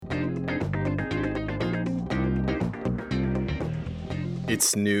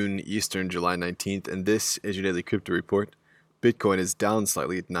It's noon Eastern, July 19th, and this is your daily crypto report. Bitcoin is down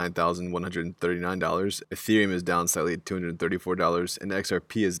slightly at $9,139, Ethereum is down slightly at $234, and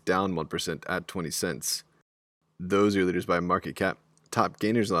XRP is down 1% at 20 cents. Those are your leaders by market cap. Top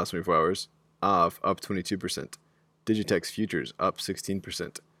gainers in the last 24 hours, AV up 22%, Digitex Futures up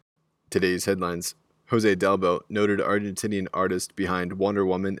 16%. Today's headlines: Jose Delbo, noted Argentinian artist behind Wonder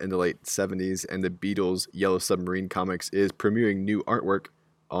Woman in the late 70s and the Beatles' Yellow Submarine comics, is premiering new artwork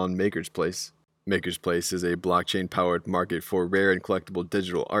on Maker's Place. Maker's Place is a blockchain-powered market for rare and collectible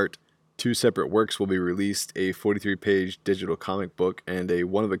digital art. Two separate works will be released, a 43-page digital comic book and a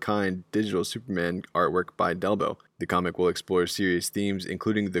one-of-a-kind digital Superman artwork by Delbo. The comic will explore serious themes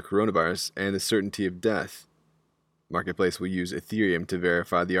including the coronavirus and the certainty of death. Marketplace will use Ethereum to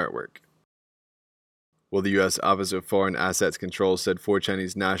verify the artwork. Well, the U.S. Office of Foreign Assets Control said 4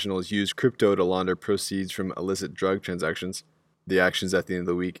 Chinese nationals used crypto to launder proceeds from illicit drug transactions. The actions at the end of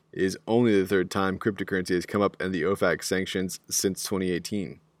the week is only the third time cryptocurrency has come up in the OFAC sanctions since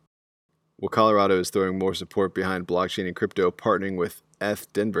 2018. Well, Colorado is throwing more support behind blockchain and crypto, partnering with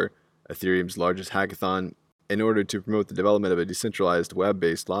Denver, Ethereum's largest hackathon, in order to promote the development of a decentralized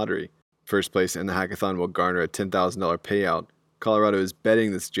web-based lottery. First place in the hackathon will garner a $10,000 payout. Colorado is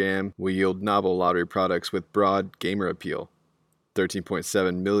betting this jam will yield novel lottery products with broad gamer appeal.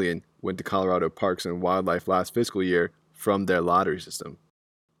 $13.7 million went to Colorado Parks and Wildlife last fiscal year from their lottery system.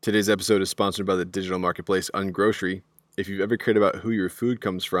 Today's episode is sponsored by the digital marketplace Ungrocery. If you've ever cared about who your food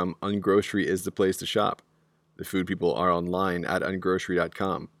comes from, Ungrocery is the place to shop. The food people are online at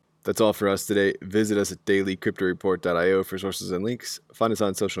ungrocery.com. That's all for us today. Visit us at dailycryptoreport.io for sources and links. Find us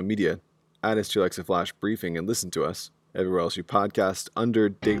on social media. Add us to your Alexa Flash briefing and listen to us everywhere else you podcast under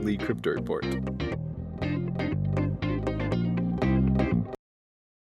Daily Crypto Report.